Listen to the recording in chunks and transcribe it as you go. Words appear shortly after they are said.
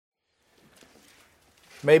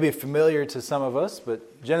may be familiar to some of us,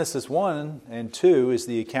 but Genesis 1 and 2 is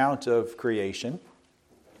the account of creation.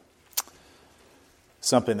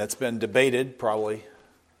 Something that's been debated probably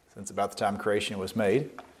since about the time creation was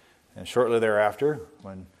made. And shortly thereafter,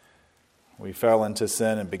 when we fell into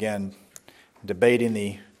sin and began debating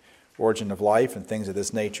the origin of life and things of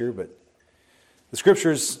this nature. But the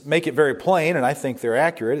Scriptures make it very plain, and I think they're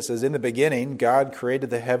accurate. It says, in the beginning, God created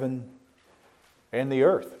the heaven and the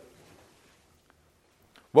earth.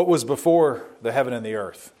 What was before the heaven and the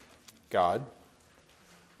earth? God.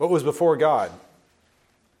 What was before God?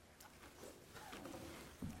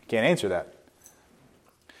 Can't answer that.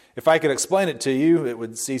 If I could explain it to you, it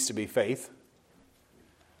would cease to be faith.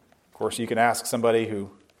 Of course, you can ask somebody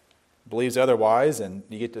who believes otherwise, and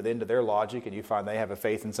you get to the end of their logic, and you find they have a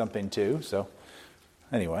faith in something too. So,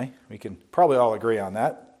 anyway, we can probably all agree on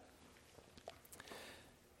that.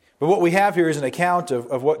 But what we have here is an account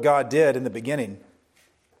of what God did in the beginning.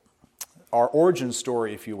 Our origin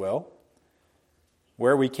story, if you will.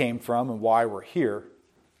 Where we came from and why we're here.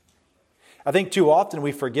 I think too often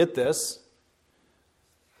we forget this.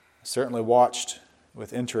 I certainly watched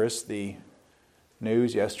with interest the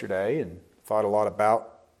news yesterday and thought a lot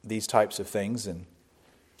about these types of things and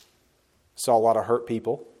saw a lot of hurt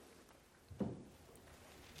people. Of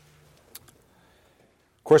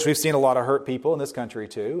course, we've seen a lot of hurt people in this country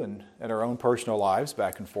too, and in our own personal lives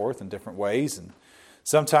back and forth in different ways. And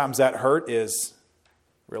sometimes that hurt is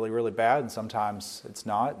really, really bad, and sometimes it's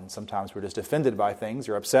not, and sometimes we're just offended by things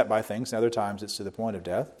or upset by things, and other times it's to the point of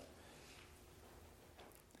death.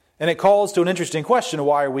 And it calls to an interesting question: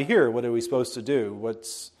 why are we here? What are we supposed to do?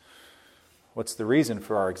 What's the reason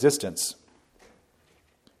for our existence?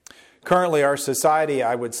 Currently, our society,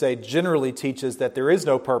 I would say, generally teaches that there is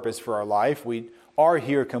no purpose for our life. We are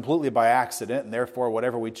here completely by accident, and therefore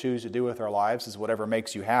whatever we choose to do with our lives is whatever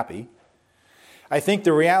makes you happy. I think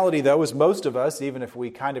the reality, though, is most of us, even if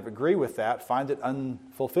we kind of agree with that, find it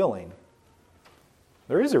unfulfilling.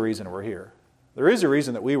 There is a reason we're here. There is a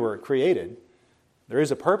reason that we were created. There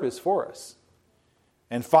is a purpose for us.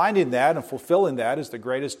 And finding that and fulfilling that is the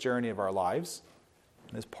greatest journey of our lives,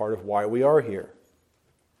 and is part of why we are here.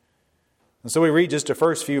 And so we read just the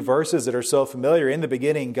first few verses that are so familiar. In the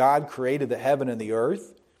beginning, God created the heaven and the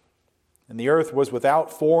earth was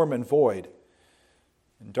without form and void.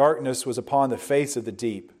 And darkness was upon the face of the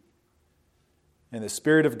deep. And the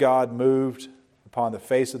Spirit of God moved upon the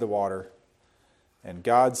face of the water. And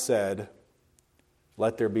God said,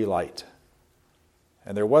 "Let there be light."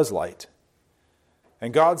 And there was light.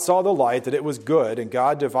 And God saw the light, that it was good, and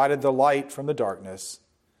God divided the light from the darkness.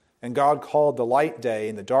 And God called the light day,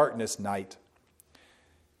 and the darkness night.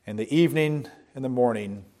 And the evening and the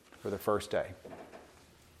morning were the first day.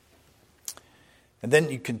 And then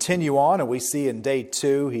you continue on, and we see in day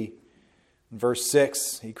 2, in verse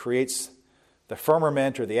 6, he creates the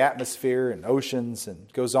firmament or the atmosphere and oceans,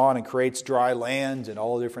 and goes on and creates dry land and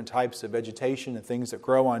all different types of vegetation and things that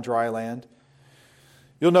grow on dry land.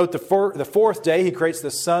 You'll note the fourth day, he creates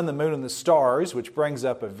the sun, the moon, and the stars, which brings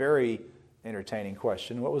up a very entertaining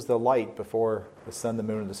question. What was the light before the sun, the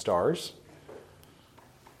moon, and the stars?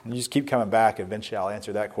 And you just keep coming back, and eventually I'll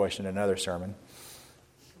answer that question in another sermon.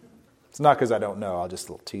 It's not because I don't know. I'll just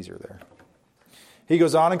a little teaser there. He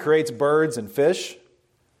goes on and creates birds and fish.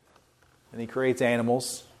 And he creates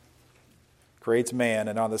animals. Creates man.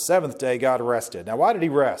 And on the seventh day, God rested. Now, why did he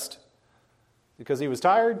rest? Because he was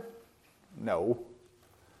tired? No.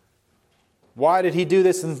 Why did he do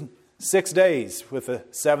this in 6 days with the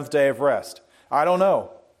seventh day of rest? I don't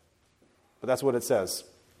know. But that's what it says.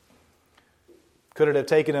 Could it have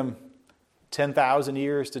taken him 10,000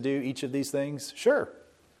 years to do each of these things? Sure.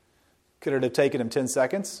 Could it have taken him 10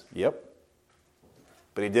 seconds? Yep.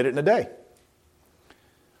 But he did it in a day.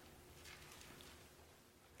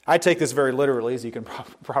 I take this very literally, as you can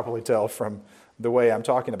probably tell from the way I'm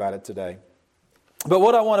talking about it today. But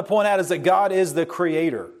what I want to point out is that God is the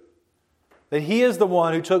creator. That He is the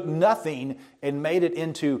one who took nothing and made it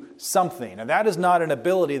into something. And that is not an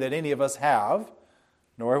ability that any of us have,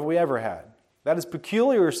 nor have we ever had. That is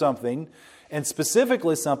peculiar something, and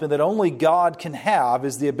specifically something that only God can have,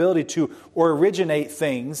 is the ability to originate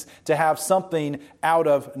things, to have something out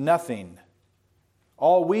of nothing.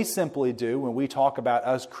 All we simply do when we talk about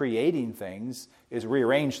us creating things is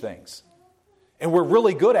rearrange things. And we're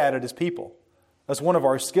really good at it as people. That's one of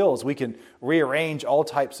our skills. We can rearrange all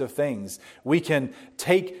types of things. We can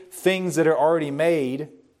take things that are already made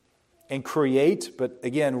and create, but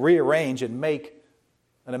again, rearrange and make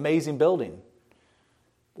an amazing building,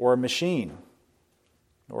 or a machine,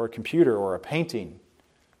 or a computer, or a painting,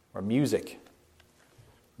 or music,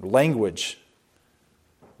 or language.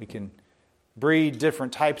 We can breed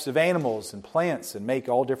different types of animals and plants and make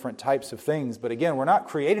all different types of things. But again, we're not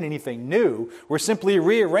creating anything new. We're simply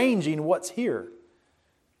rearranging what's here.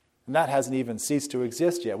 And that hasn't even ceased to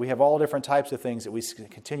exist yet. We have all different types of things that we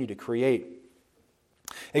continue to create.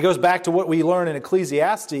 It goes back to what we learn in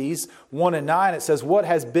Ecclesiastes 1 and 9. It says, what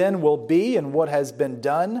has been will be, and what has been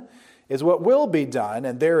done is what will be done,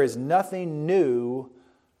 and there is nothing new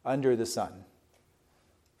under the sun.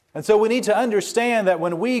 And so we need to understand that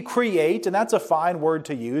when we create, and that's a fine word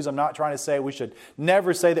to use. I'm not trying to say we should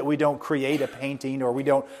never say that we don't create a painting or we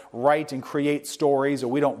don't write and create stories or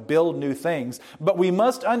we don't build new things. But we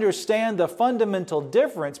must understand the fundamental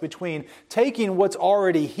difference between taking what's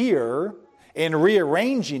already here and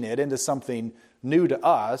rearranging it into something new to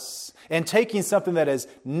us, and taking something that has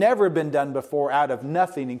never been done before out of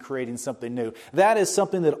nothing and creating something new. That is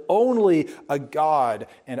something that only a God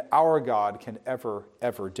and our God can ever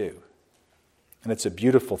do. And it's a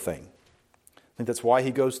beautiful thing. I think that's why he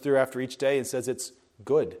goes through after each day and says it's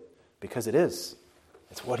good, because it is.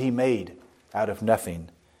 It's what he made out of nothing,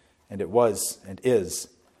 and it was and is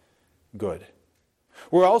good.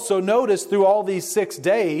 We'll also notice through all these 6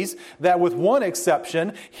 days that with one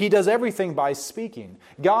exception, he does everything by speaking.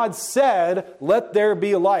 God said, "Let there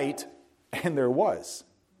be light," and there was.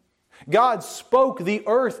 God spoke the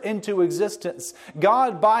earth into existence.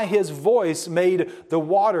 God, by his voice, made the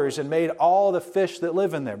waters and made all the fish that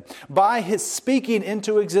live in them. By his speaking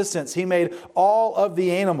into existence, he made all of the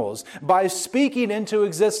animals. By speaking into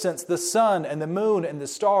existence the sun and the moon and the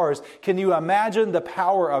stars, can you imagine the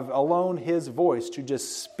power of alone his voice to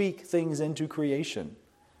just speak things into creation?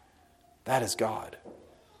 That is God.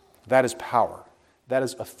 That is power. That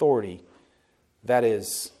is authority. That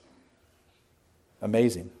is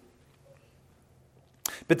amazing.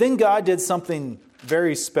 But then God did something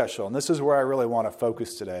very special, and this is where I really want to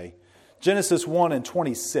focus today. Genesis 1 and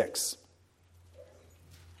 26.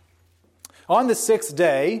 On the 6th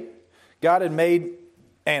day, God had made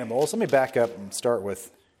animals. Let me back up and start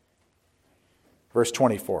with verse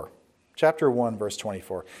 24. Chapter 1, verse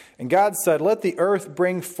 24. And God said, "Let the earth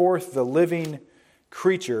bring forth the living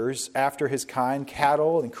creatures after his kind,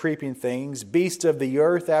 cattle and creeping things, beasts of the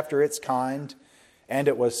earth after its kind." And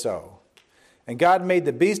it was so. And God made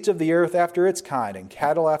the beasts of the earth after its kind, and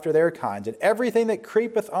cattle after their kind, and everything that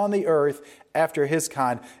creepeth on the earth after his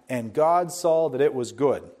kind. And God saw that it was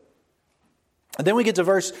good. And then we get to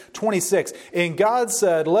verse 26. And God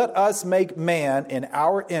said, "Let us make man in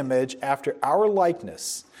our image after our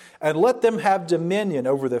likeness, and let them have dominion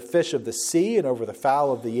over the fish of the sea, and over the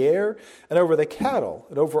fowl of the air, and over the cattle,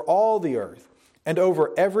 and over all the earth, and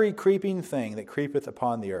over every creeping thing that creepeth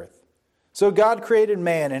upon the earth." So God created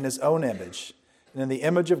man in his own image, and in the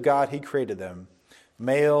image of God he created them.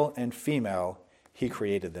 Male and female he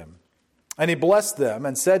created them. And he blessed them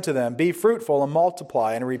and said to them, "Be fruitful and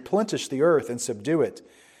multiply, and replenish the earth and subdue it,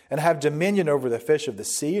 and have dominion over the fish of the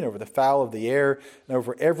sea, and over the fowl of the air, and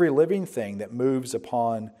over every living thing that moves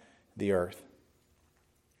upon the earth."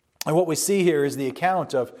 And what we see here is the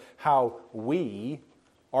account of how we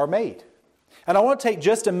are made. And I want to take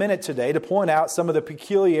just a minute today to point out some of the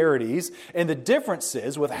peculiarities and the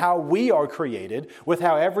differences with how we are created, with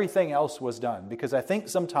how everything else was done. Because I think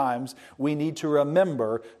sometimes we need to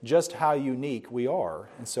remember just how unique we are,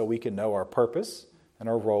 and so we can know our purpose and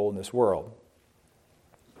our role in this world.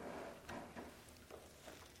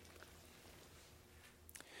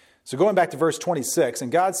 So going back to verse 26,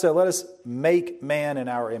 and God said, "Let us make man in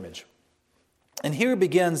our image." And here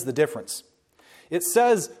begins the difference. It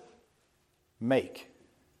says, make.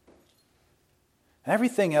 And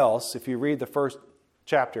everything else, if you read the first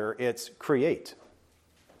chapter, it's create.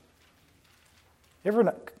 You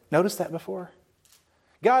ever noticed that before?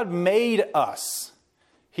 God made us.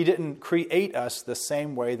 He didn't create us the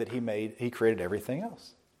same way that He created everything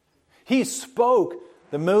else. He spoke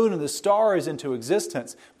the moon and the stars into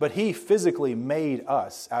existence, but He physically made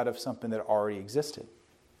us out of something that already existed.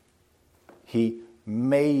 He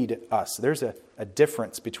made us. There's a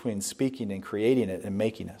difference between speaking and creating it and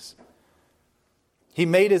making us. He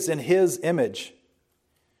made us in His image.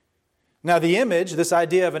 Now the image, this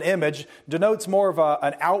idea of an image, denotes more of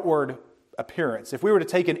an outward appearance. If we were to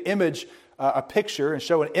take an image, a picture, and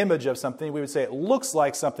show an image of something, we would say it looks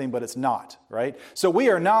like something, but it's not, right? So we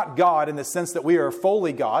are not God in the sense that we are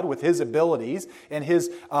fully God with His abilities and His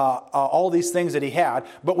all these things that He had,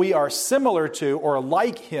 but we are similar to or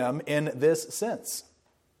like Him in this sense.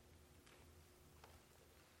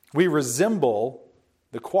 We resemble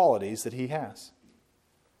the qualities that He has.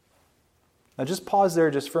 Now just pause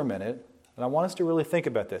there just for a minute, and I want us to really think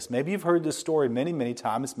about this. Maybe you've heard this story many, many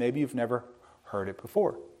times. Maybe you've never heard it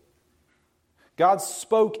before. God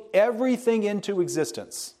spoke everything into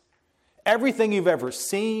existence. Everything you've ever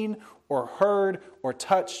seen or heard or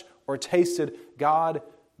touched or tasted, God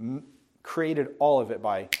created all of it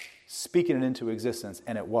by speaking it into existence,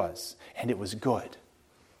 and it was. And it was good.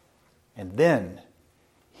 And then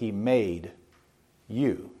He made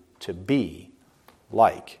you to be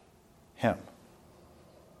like Him.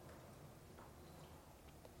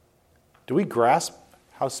 Do we grasp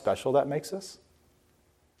how special that makes us?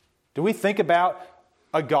 Do we think about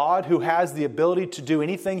a God who has the ability to do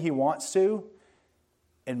anything He wants to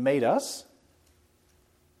and made us?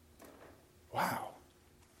 Wow.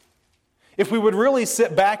 If we would really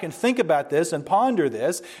sit back and think about this and ponder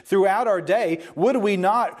this throughout our day, would we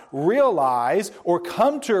not realize or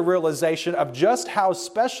come to a realization of just how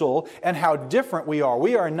special and how different we are?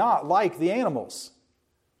 We are not like the animals.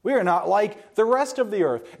 We are not like the rest of the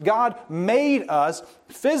earth. God made us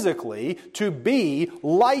physically to be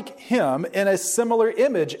like Him in a similar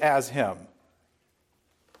image as Him.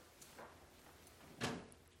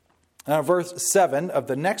 Now, verse 7 of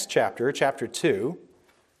the next chapter, chapter 2,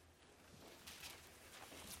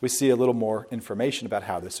 we see a little more information about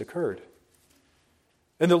how this occurred.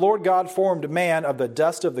 And the Lord God formed man of the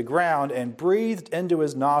dust of the ground and breathed into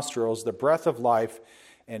his nostrils the breath of life,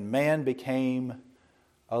 and man became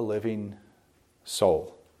a living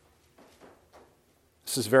soul.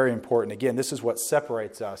 This is very important. Again, this is what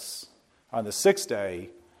separates us on the sixth day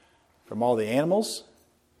from all the animals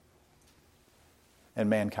and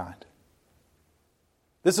mankind.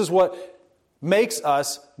 This is what makes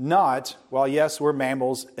us not, well, yes, we're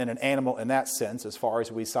mammals and an animal in that sense as far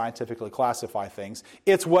as we scientifically classify things.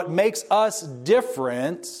 It's what makes us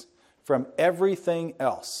different from everything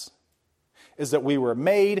else. Is that we were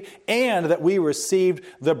made and that we received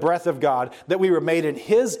the breath of God, that we were made in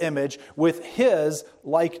His image with His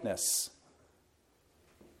likeness.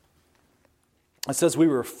 It says we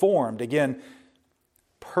were formed, again,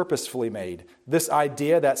 purposefully made. This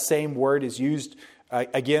idea, that same word is used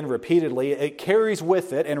again repeatedly. It carries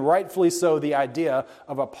with it, and rightfully so, the idea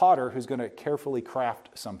of a potter who's going to carefully craft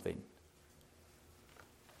something.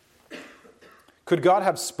 Could God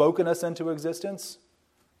have spoken us into existence?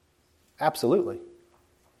 Absolutely.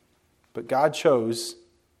 But God chose,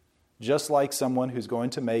 just like someone who's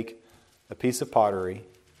going to make a piece of pottery,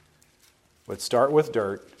 would start with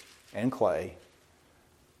dirt and clay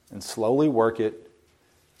and slowly work it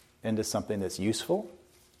into something that's useful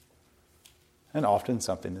and often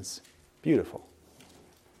something that's beautiful,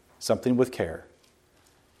 something with care.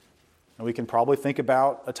 And we can probably think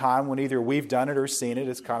about a time when either we've done it or seen it.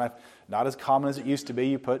 It's kind of not as common as it used to be.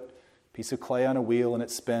 You put a piece of clay on a wheel and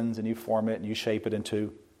it spins and you form it and you shape it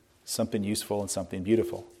into something useful and something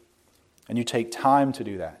beautiful. And you take time to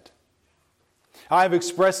do that. I've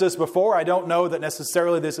expressed this before. I don't know that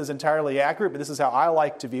necessarily this is entirely accurate, but this is how I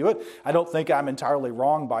like to view it. I don't think I'm entirely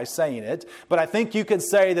wrong by saying it. But I think you could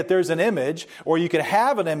say that there's an image, or you could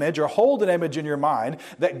have an image or hold an image in your mind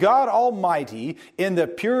that God Almighty, in the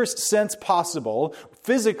purest sense possible,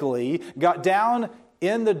 physically got down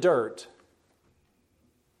in the dirt,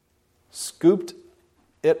 scooped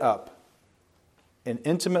it up, and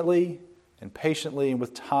intimately and patiently and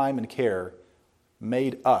with time and care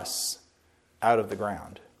made us out of the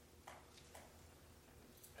ground.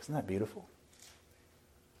 Isn't that beautiful?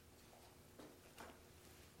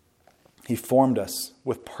 He formed us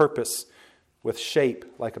with purpose, with shape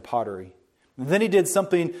like a pottery. And then He did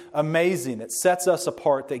something amazing that sets us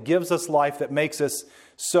apart, that gives us life, that makes us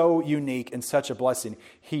so unique and such a blessing.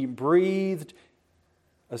 He breathed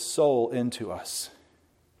a soul into us.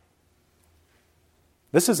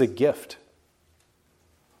 This is a gift.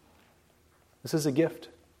 This is a gift.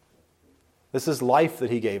 This is life that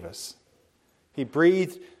He gave us. He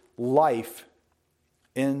breathed life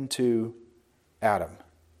into Adam.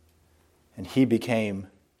 And he became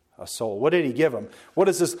a soul. What did He give him? What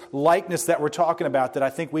is this likeness that we're talking about that I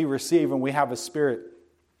think we receive when we have a spirit?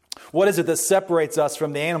 What is it that separates us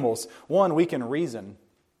from the animals? One, we can reason.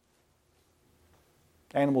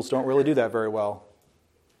 Animals don't really do that very well.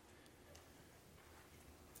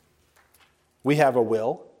 We have a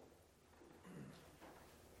will.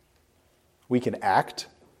 We can act.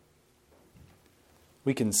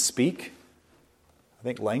 We can speak. I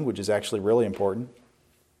think language is actually really important.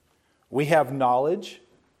 We have knowledge.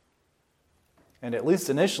 And at least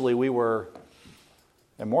initially we were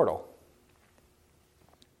immortal.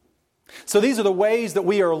 So these are the ways that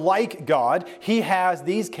we are like God. He has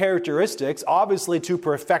these characteristics, obviously to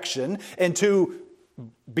perfection and to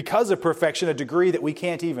because of perfection, a degree that we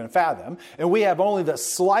can't even fathom. And we have only the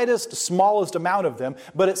slightest, smallest amount of them,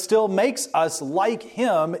 but it still makes us like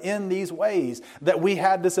Him in these ways, that we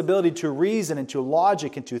have this ability to reason and to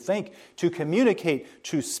logic and to think, to communicate,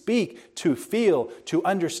 to speak, to feel, to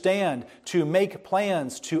understand, to make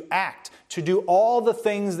plans, to act, to do all the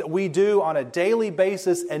things that we do on a daily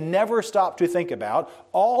basis and never stop to think about.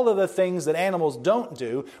 All of the things that animals don't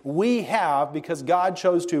do, we have because God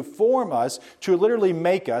chose to form us, to literally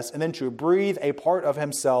make us, and then to breathe a part of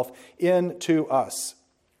Himself into us.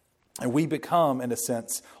 And we become, in a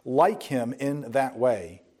sense, like Him in that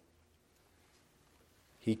way.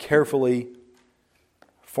 He carefully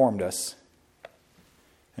formed us,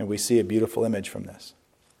 and we see a beautiful image from this.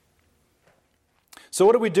 So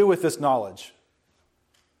what do we do with this knowledge?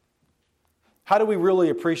 How do we really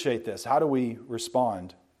appreciate this? How do we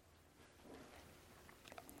respond?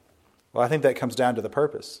 Well, I think that comes down to the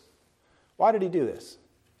purpose. Why did He do this?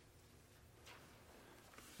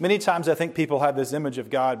 Many times I think people have this image of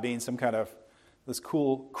God being some kind of this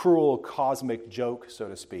cool, cruel, cosmic joke, so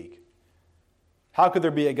to speak. How could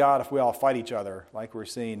there be a God if we all fight each other like we're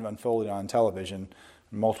seeing unfolded on television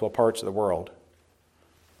in multiple parts of the world?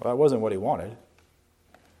 Well, that wasn't what He wanted.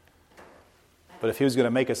 But if He was going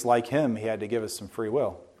to make us like Him, He had to give us some free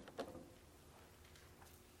will.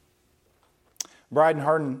 Bryden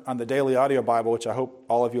Harden on the Daily Audio Bible, which I hope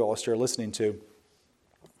all of you all are still listening to,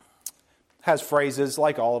 has phrases,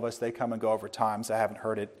 like all of us, they come and go over time, so I haven't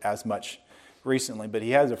heard it as much recently, but he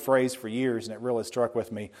has a phrase for years, and it really struck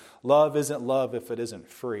with me. Love isn't love if it isn't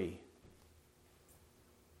free.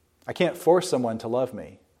 I can't force someone to love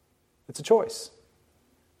me. It's a choice,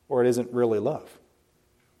 or it isn't really love.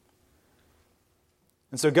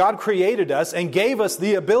 And so God created us and gave us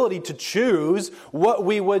the ability to choose what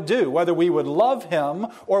we would do, whether we would love Him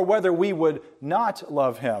or whether we would not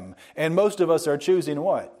love Him. And most of us are choosing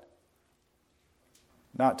what?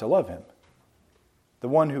 Not to love Him. The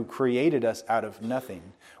one who created us out of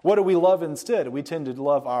nothing. What do we love instead? We tend to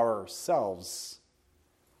love ourselves.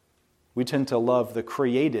 We tend to love the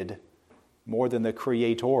created more than the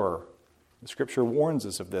Creator. The Scripture warns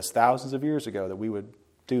us of this thousands of years ago, that we would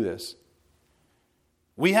do this.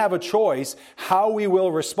 We have a choice how we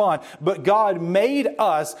will respond, but God made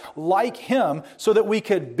us like Him so that we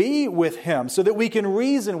could be with Him, so that we can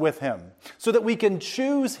reason with Him, so that we can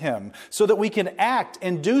choose Him, so that we can act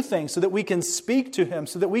and do things, so that we can speak to Him,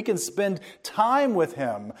 so that we can spend time with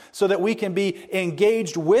Him, so that we can be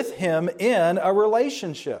engaged with Him in a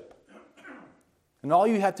relationship. And all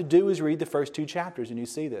you have to do is read the first 2 chapters and you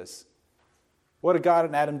see this. What did God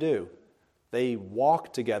and Adam do? They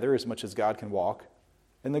walk together as much as God can walk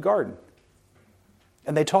in the garden.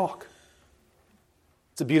 And they talk.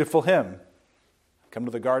 It's a beautiful hymn. Come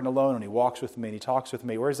to the garden alone and He walks with me and He talks with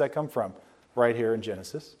me. Where does that come from? Right here in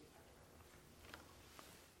Genesis.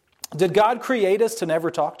 Did God create us to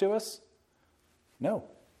never talk to us? No.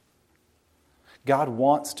 God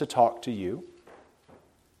wants to talk to you.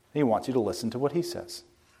 He wants you to listen to what He says.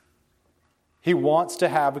 He wants to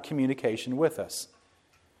have a communication with us.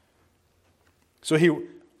 So He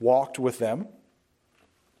walked with them.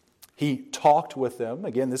 He talked with them.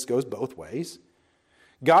 Again, this goes both ways.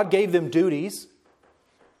 God gave them duties,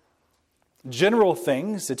 general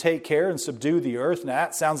things to take care and subdue the earth. Now,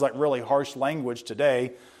 that sounds like really harsh language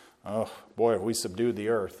today. Oh, boy, have we subdued the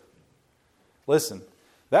earth. Listen,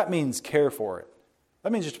 that means care for it.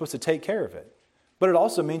 That means you're supposed to take care of it. But it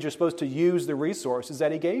also means you're supposed to use the resources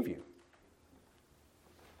that He gave you.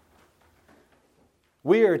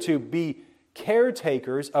 We are to be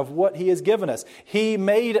caretakers of what He has given us. He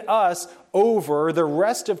made us over the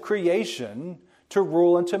rest of creation to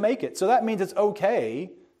rule and to make it. So that means it's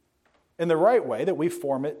okay, in the right way, that we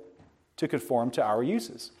form it to conform to our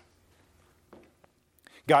uses.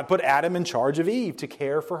 God put Adam in charge of Eve to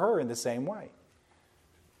care for her in the same way.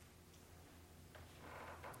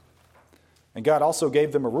 And God also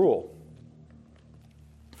gave them a rule.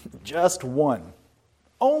 Just one.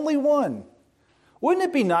 Only one. Wouldn't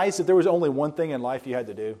it be nice if there was only one thing in life you had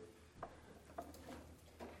to do?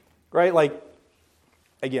 Right? Like,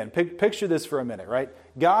 again, picture this for a minute, right?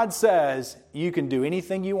 God says you can do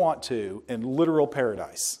anything you want to in literal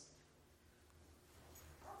paradise.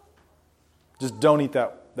 Just don't eat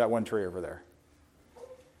that one tree over there.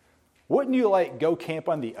 Wouldn't you go camp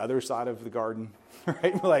on the other side of the garden?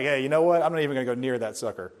 Right? Like, hey, you know what? I'm not even going to go near that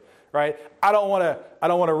sucker. Right? I don't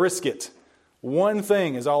want to risk it. One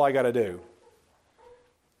thing is all I got to do.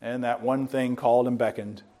 And that one thing called and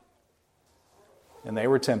beckoned. And they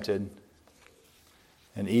were tempted.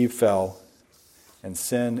 And Eve fell. And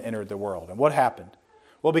sin entered the world. And what happened?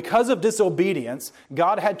 Well, because of disobedience,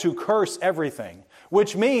 God had to curse everything.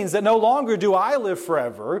 which means that no longer do I live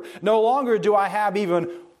forever. No longer do I have even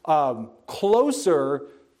closer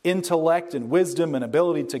intellect and wisdom and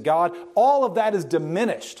ability to God. All of that is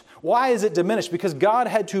diminished. Why is it diminished? Because God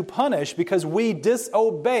had to punish because we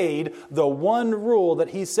disobeyed the one rule that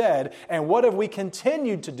He said. And what have we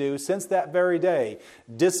continued to do since that very day?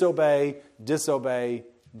 Disobey, disobey,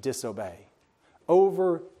 disobey.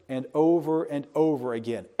 Over and over and over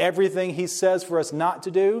again. Everything He says for us not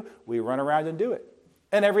to do, we run around and do it.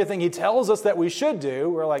 And everything He tells us that we should do,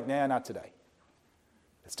 we're like, nah, not today.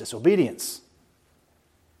 It's disobedience.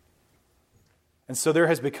 And so there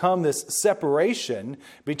has become this separation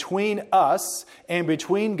between us and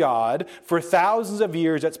between God for thousands of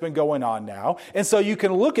years that's been going on now. And so you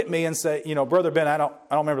can look at me and say, Brother Ben, I don't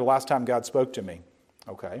remember the last time God spoke to me.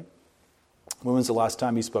 Okay. When was the last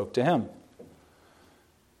time you spoke to Him?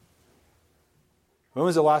 When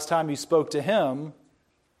was the last time you spoke to Him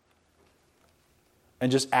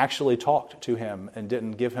and just actually talked to Him and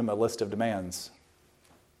didn't give Him a list of demands?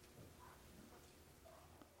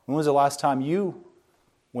 When was the last time you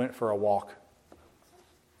went for a walk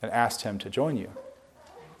and asked Him to join you?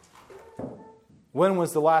 When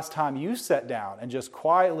was the last time you sat down and just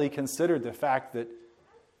quietly considered the fact that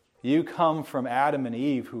you come from Adam and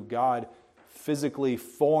Eve, who God physically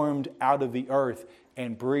formed out of the earth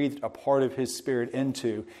and breathed a part of His Spirit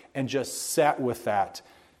into, and just sat with that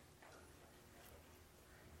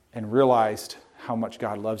and realized how much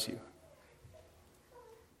God loves you?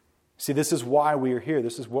 See, this is why we are here.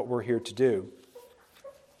 This is what we're here to do.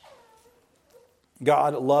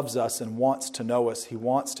 God loves us and wants to know us. He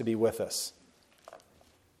wants to be with us.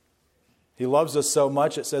 He loves us so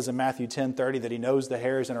much, it says in Matthew 10:30, that He knows the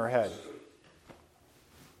hairs in our head.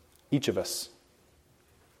 Each of us.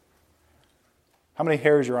 How many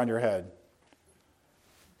hairs are on your head?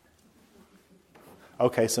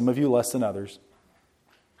 Okay, some of you less than others.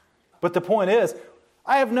 But the point is,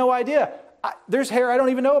 I have no idea. There's hair I don't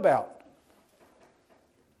even know about.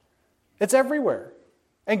 It's everywhere.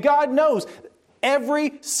 And God knows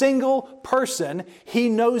every single person. He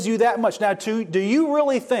knows you that much. Now, do you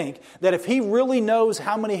really think that if He really knows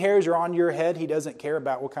how many hairs are on your head, He doesn't care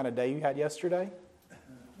about what kind of day you had yesterday?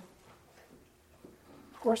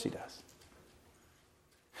 Of course He does.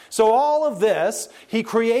 So all of this, He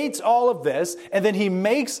creates all of this, and then He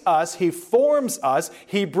makes us, He forms us,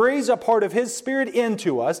 He breathes a part of His Spirit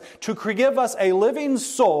into us to give us a living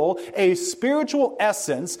soul, a spiritual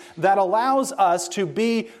essence that allows us to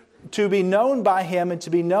be known by Him and to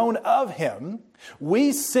be known of Him.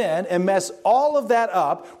 We sin and mess all of that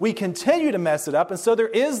up. We continue to mess it up, and so there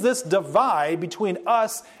is this divide between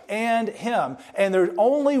us and Him, and there's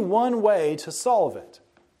only one way to solve it.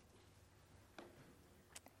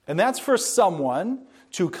 And that's for someone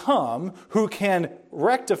to come who can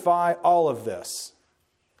rectify all of this.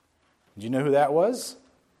 Do you know who that was?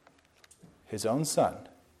 His own Son.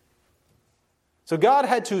 So God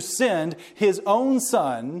had to send His own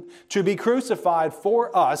Son to be crucified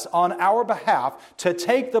for us on our behalf to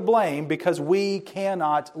take the blame, because we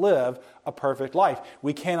cannot live a perfect life.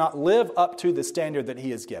 We cannot live up to the standard that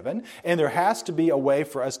He has given, and there has to be a way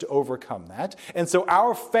for us to overcome that. And so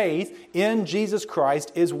our faith in Jesus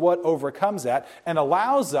Christ is what overcomes that and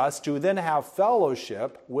allows us to then have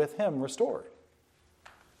fellowship with Him restored.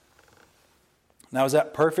 Now, is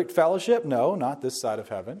that perfect fellowship? No, not this side of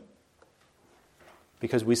heaven.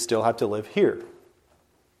 Because we still have to live here.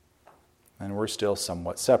 And we're still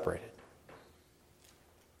somewhat separated.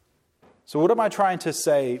 So what am I trying to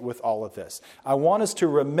say with all of this? I want us to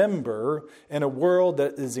remember, in a world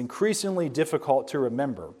that is increasingly difficult to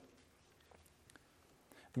remember,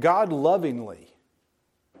 God lovingly,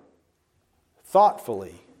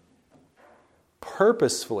 thoughtfully,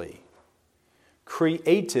 purposefully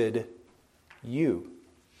created you.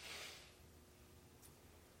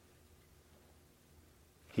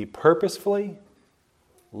 He purposefully,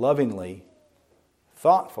 lovingly,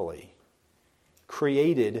 thoughtfully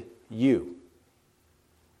created you.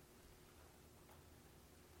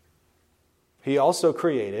 He also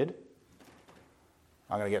created,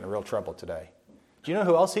 I'm going to get in real trouble today. Do you know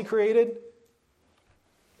who else He created?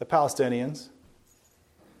 The Palestinians,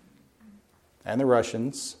 and the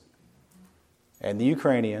Russians, and the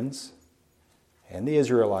Ukrainians, and the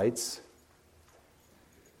Israelites.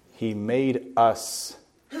 He made us.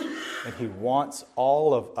 And He wants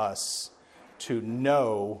all of us to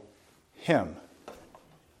know Him.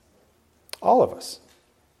 All of us.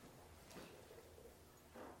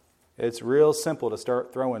 It's real simple to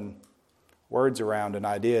start throwing words around and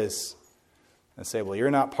ideas and say, well, you're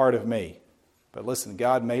not part of me. But listen,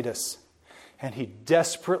 God made us. And He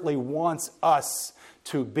desperately wants us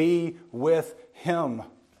to be with Him.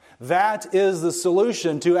 That is the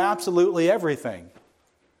solution to absolutely everything.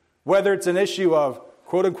 Whether it's an issue of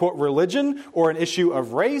quote-unquote religion, or an issue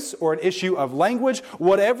of race, or an issue of language,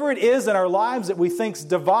 whatever it is in our lives that we think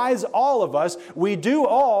divides all of us, we do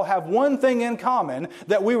all have one thing in common,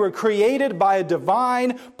 that we were created by a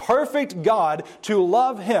divine, perfect God to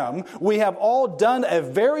love Him. We have all done a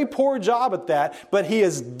very poor job at that, but He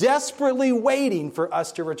is desperately waiting for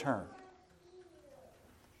us to return.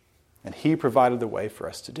 And He provided the way for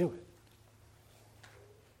us to do it.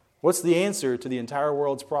 What's the answer to the entire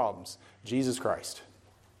world's problems? Jesus Christ.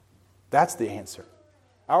 That's the answer.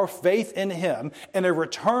 Our faith in Him and a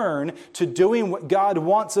return to doing what God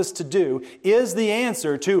wants us to do is the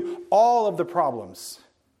answer to all of the problems.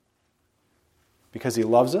 Because He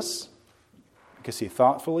loves us, because He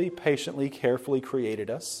thoughtfully, patiently, carefully created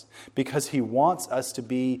us, because He wants us to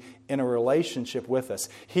be in a relationship with us.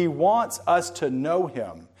 He wants us to know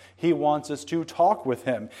Him. He wants us to talk with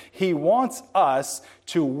Him. He wants us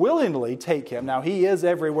to willingly take Him. Now, He is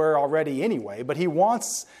everywhere already anyway, but He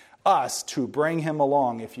wants us to bring Him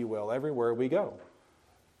along, if you will, everywhere we go.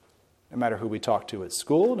 No matter who we talk to at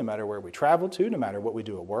school, no matter where we travel to, no matter what we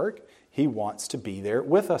do at work, He wants to be there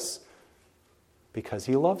with us because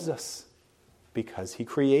He loves us, because He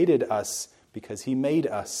created us, because He made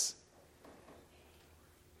us.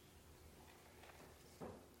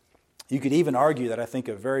 You could even argue that I think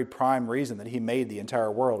a very prime reason that He made the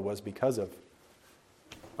entire world was because of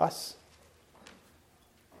us.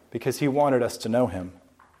 Because He wanted us to know Him.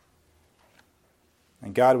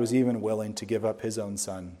 And God was even willing to give up His own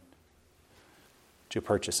Son to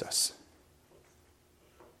purchase us.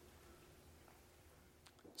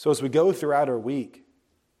 So as we go throughout our week,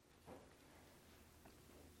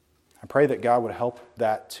 I pray that God would help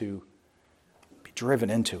that to be driven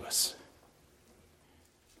into us.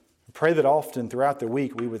 I pray that often throughout the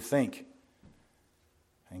week we would think,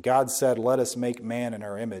 and God said, "Let us make man in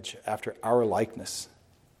our image, after our likeness."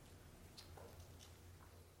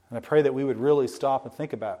 And I pray that we would really stop and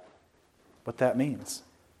think about what that means.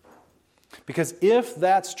 Because if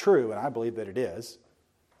that's true, and I believe that it is,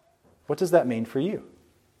 what does that mean for you?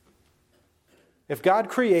 If God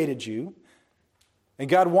created you, and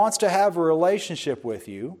God wants to have a relationship with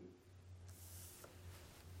you,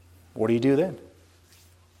 what do you do then?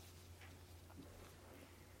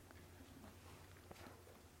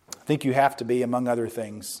 I think you have to be, among other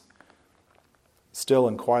things, still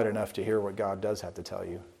and quiet enough to hear what God does have to tell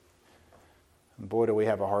you. And boy, do we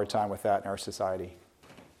have a hard time with that in our society.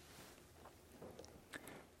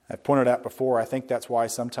 I've pointed out before, I think that's why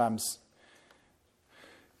sometimes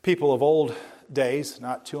people of old days,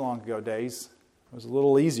 not too long ago days, it was a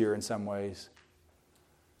little easier in some ways.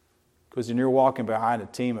 Because when you're walking behind a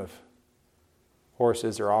team of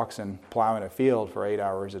horses or oxen plowing a field for 8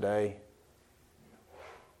 hours a day,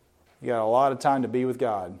 you got a lot of time to be with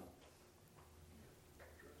God.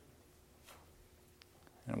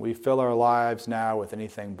 And we fill our lives now with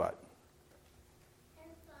anything but.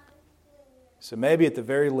 So maybe at the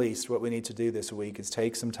very least, what we need to do this week is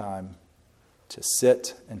take some time to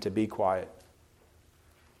sit and to be quiet.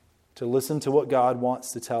 To listen to what God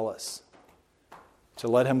wants to tell us. To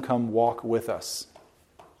let Him come walk with us.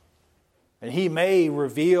 And He may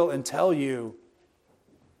reveal and tell you,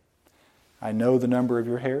 "I know the number of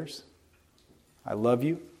your hairs. I love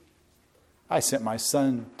you. I sent my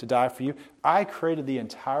Son to die for you. I created the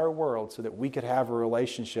entire world so that we could have a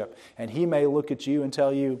relationship." And He may look at you and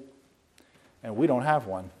tell you, "And we don't have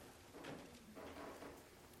one."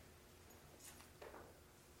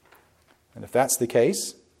 And if that's the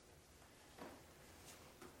case,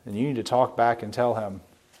 then you need to talk back and tell Him,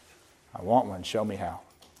 "I want one, show me how."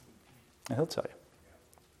 And He'll tell you.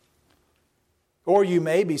 Or you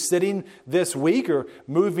may be sitting this week or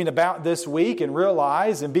moving about this week and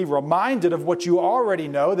realize and be reminded of what you already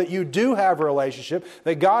know, that you do have a relationship,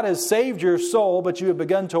 that God has saved your soul, but you have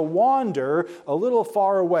begun to wander a little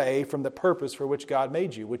far away from the purpose for which God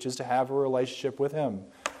made you, which is to have a relationship with Him.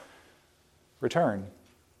 Return.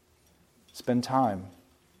 Spend time.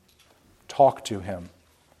 Talk to Him.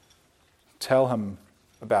 Tell Him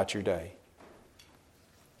about your day.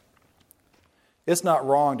 It's not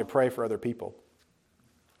wrong to pray for other people.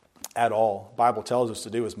 At all. The Bible tells us to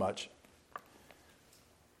do as much.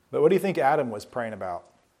 But what do you think Adam was praying about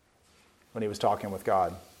when he was talking with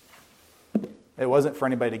God? It wasn't for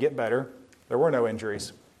anybody to get better. There were no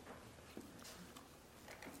injuries.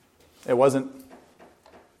 It wasn't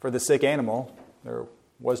for the sick animal. There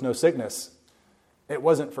was no sickness. It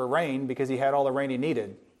wasn't for rain because he had all the rain he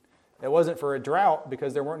needed. It wasn't for a drought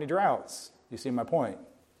because there weren't any droughts. You see my point?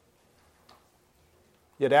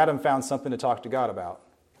 Yet Adam found something to talk to God about.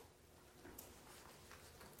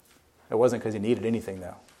 It wasn't because he needed anything,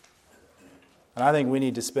 though. And I think we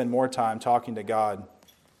need to spend more time talking to God,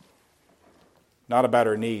 not about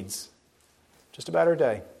our needs, just about our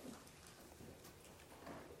day.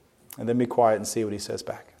 And then be quiet and see what he says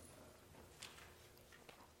back.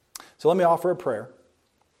 So let me offer a prayer,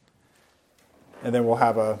 and then we'll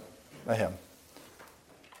have a hymn.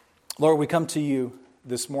 Lord, we come to you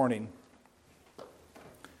this morning.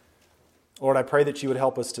 Lord, I pray that you would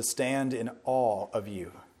help us to stand in awe of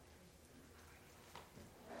you.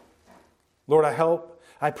 Lord,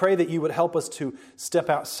 I pray that you would help us to step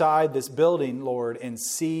outside this building, Lord, and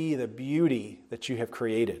see the beauty that you have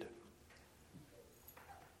created.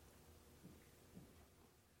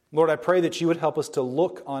 Lord, I pray that you would help us to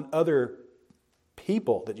look on other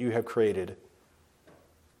people that you have created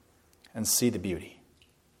and see the beauty.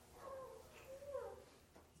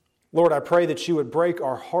 Lord, I pray that you would break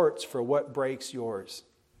our hearts for what breaks yours.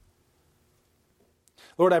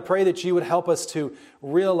 Lord, I pray that you would help us to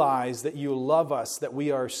realize that you love us, that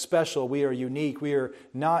we are special, we are unique, we are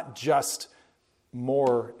not just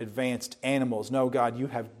more advanced animals. No, God, you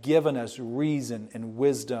have given us reason and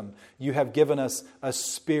wisdom. You have given us a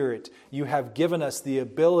spirit. You have given us the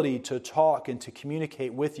ability to talk and to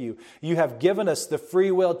communicate with you. You have given us the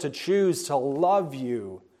free will to choose to love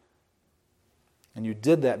you. And you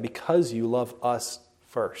did that because you love us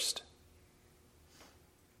first.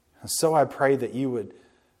 And so I pray that you would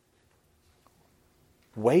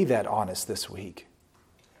weigh that on us this week.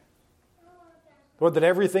 Lord, that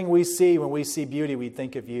everything we see, when we see beauty, we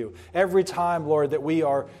think of you. Every time, Lord, that we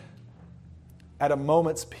are at a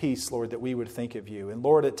moment's peace, Lord, that we would think of you. And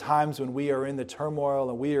Lord, at times when we are in the turmoil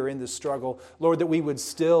and we are in the struggle, Lord, that we would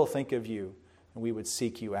still think of you and we would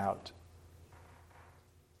seek you out.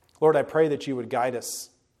 Lord, I pray that you would guide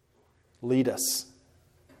us, lead us,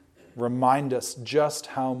 remind us just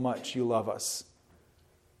how much you love us.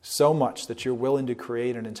 So much that you're willing to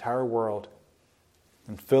create an entire world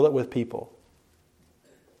and fill it with people,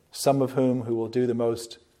 some of whom who will do the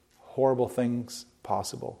most horrible things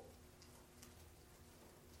possible.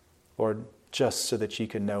 Lord, just so that you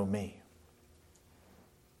can know me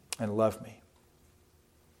and love me.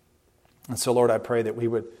 And so, Lord, I pray that we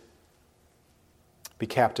would be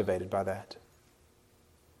captivated by that.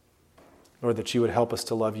 Lord, that you would help us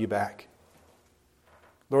to love you back.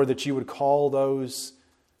 Lord, that you would call those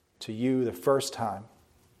to you the first time.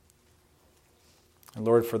 And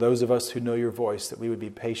Lord, for those of us who know your voice, that we would be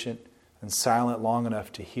patient and silent long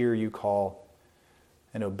enough to hear you call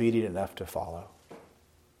and obedient enough to follow.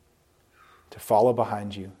 To follow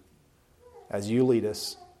behind you as you lead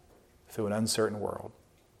us through an uncertain world.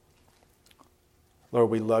 Lord,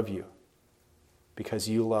 we love you because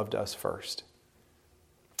you loved us first.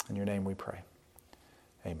 In your name we pray.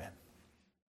 Amen.